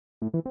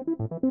Hi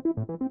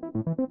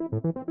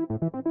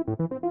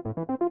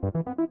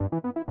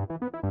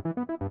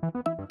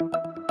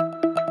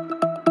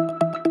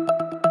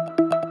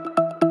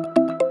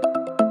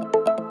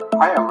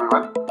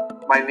everyone,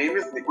 my name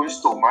is Nikunj.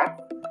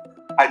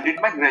 I did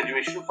my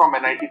graduation from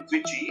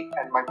AnalytixLabs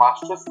and my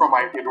master's from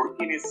IIT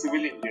Roorkee in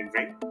civil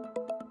engineering.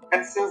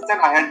 And since then,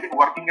 I had been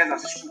working as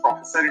assistant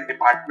professor in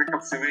Department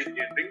of Civil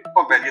Engineering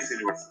for various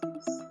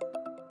universities.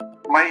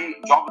 My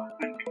job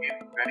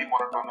became very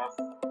monotonous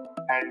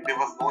and there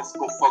was no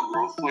scope for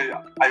growth. So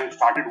I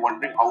started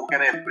wondering how can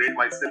I upgrade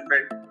myself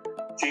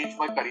and change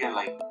my career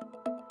life.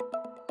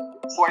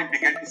 So I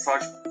began to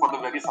search for the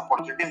various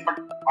opportunities, but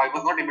I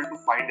was not able to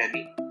find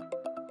any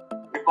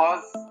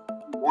because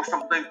most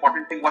of the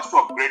important thing was to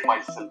upgrade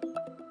myself.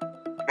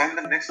 Then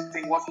the next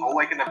thing was how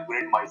I can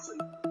upgrade myself.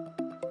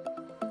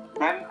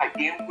 Then I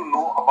came to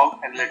know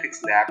about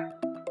AnalytixLabs.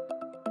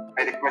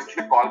 I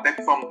requested a call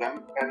back from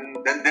them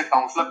and then their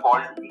counselor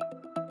called me.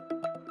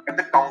 And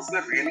the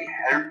counselor really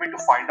helped me to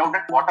find out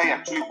that what I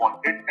actually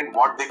wanted and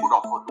what they could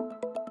offer to me.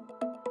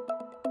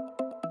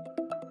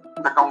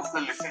 The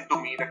counselor listened to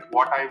me that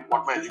what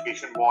my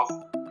education was,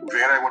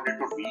 where I wanted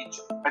to reach,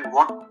 and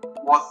what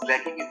was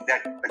lacking in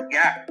that, the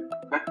gap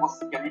that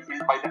can be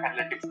filled by the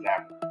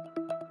AnalytixLabs.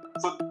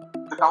 So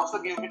the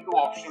counselor gave me two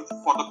options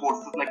for the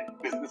courses like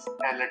Business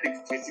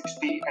Analytics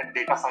 360 and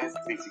Data Science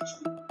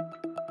 360.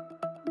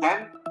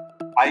 Then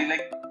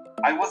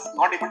I was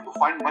not able to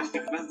find much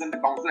difference. Then the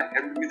counselor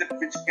helped me that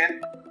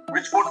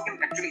which course can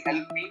actually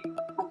help me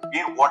to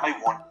gain what I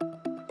want.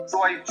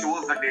 So I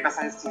chose the Data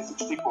Science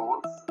 360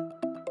 course.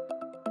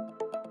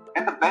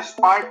 And the best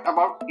part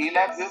about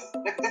A-Labs is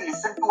that they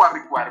listen to our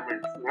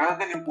requirements rather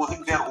than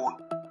imposing their own.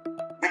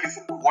 They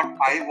listen to what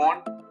I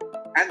want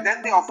and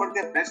then they offer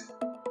their best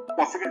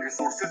possible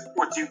resources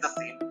to achieve the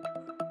same.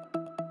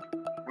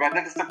 Whether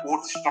it's the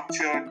course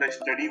structure, the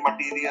study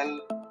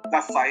material, the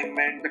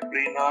assignment, the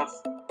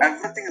trainers,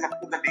 everything is up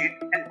to the date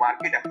and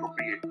market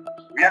appropriate.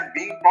 We are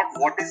being taught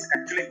what is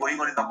actually going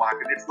on in the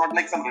market. It's not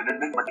like some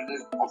redundant material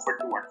is offered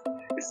to us.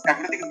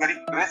 Everything is very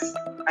crisp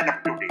and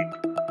up to date.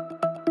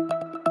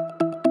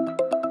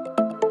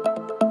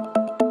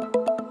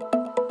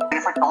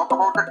 If I talk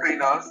about the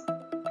trainers,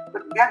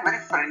 they are very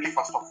friendly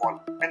first of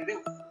all, and they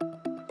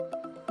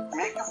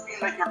make you feel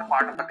like you're a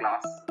part of the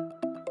class.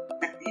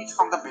 They teach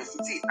from the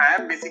basics. See,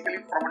 I am basically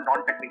from a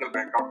non-technical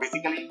background.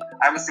 Basically,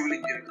 I am a civil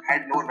engineer. I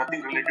had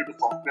nothing related to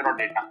software or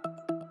data.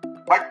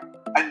 But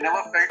I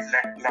never felt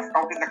left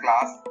out in the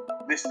class.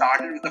 They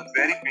started with the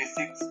very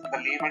basics, the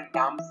layman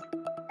terms,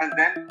 and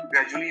then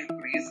gradually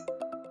increased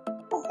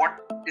to what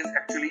is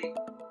actually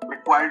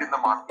required in the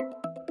market.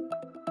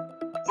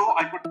 So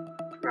I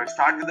could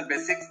start with the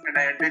basics and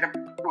I ended up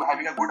to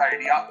having a good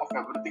idea of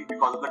everything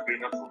because of the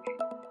trainers only.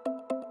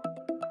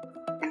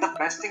 And the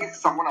best thing if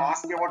someone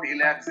asks me about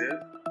A-Labs is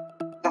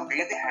the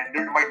way they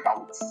handled my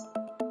doubts.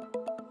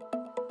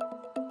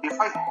 If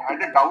I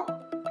had a doubt,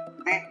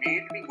 they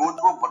made me go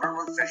through a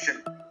one-on-one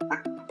session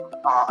that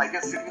I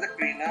can sit with the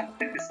trainer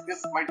and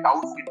discuss my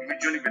doubts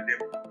individually with them,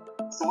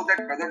 so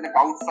that whether the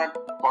doubts are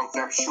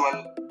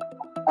conceptual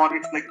or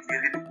it's like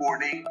related to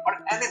coding or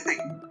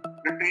anything,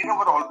 the trainer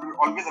were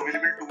always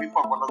available to me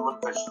for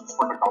one-on-one sessions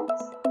for the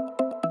doubts.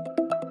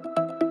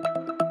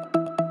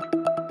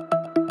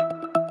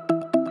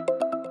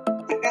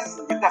 It is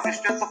with the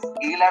assistance of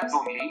A-Labs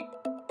only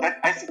that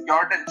I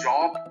secured a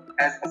job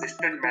as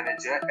assistant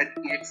manager at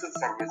EXL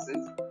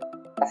Services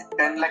of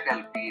 10 lakh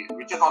LPA,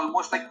 which is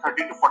almost like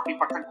 30 to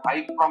 40%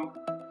 hike from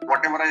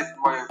whatever I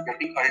was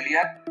getting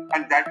earlier,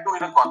 and that too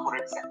in a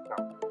corporate sector.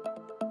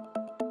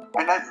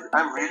 And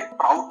I'm really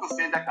proud to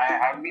say that I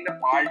have been a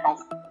part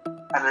of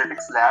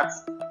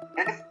AnalytixLabs.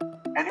 And if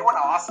anyone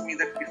asks me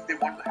that if they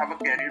want to have a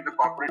career in the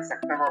corporate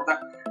sector or the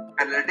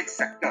analytics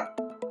sector,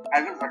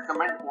 I will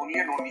recommend only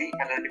and only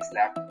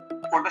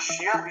AnalytixLabs for the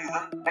sheer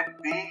reason that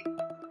they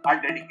are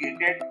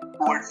dedicated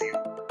towards you.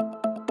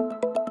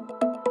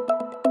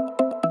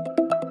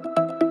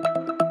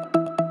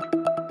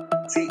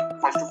 See,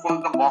 first of all,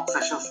 the mock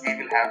sessions we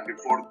will have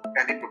before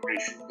any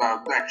preparation,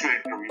 the actual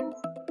interviews,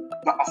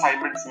 the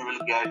assignments we will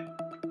get,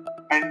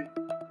 and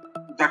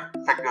the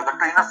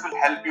trainers will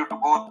help you to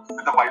go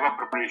with the Viva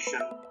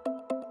preparation,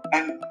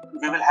 and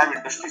we will have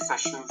industry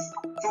sessions.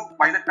 So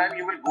by the time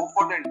you will go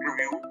for the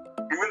interview,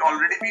 you will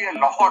already be a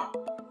lot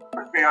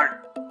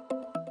prepared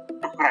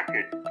to crack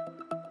it.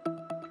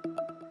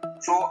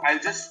 So I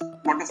just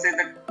want to say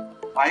that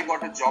I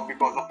got a job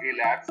because of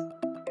A-Labs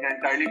in an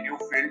entirely new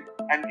field,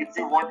 and if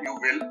you want, you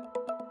will.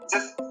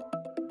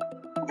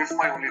 That's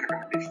my only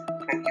recommendation.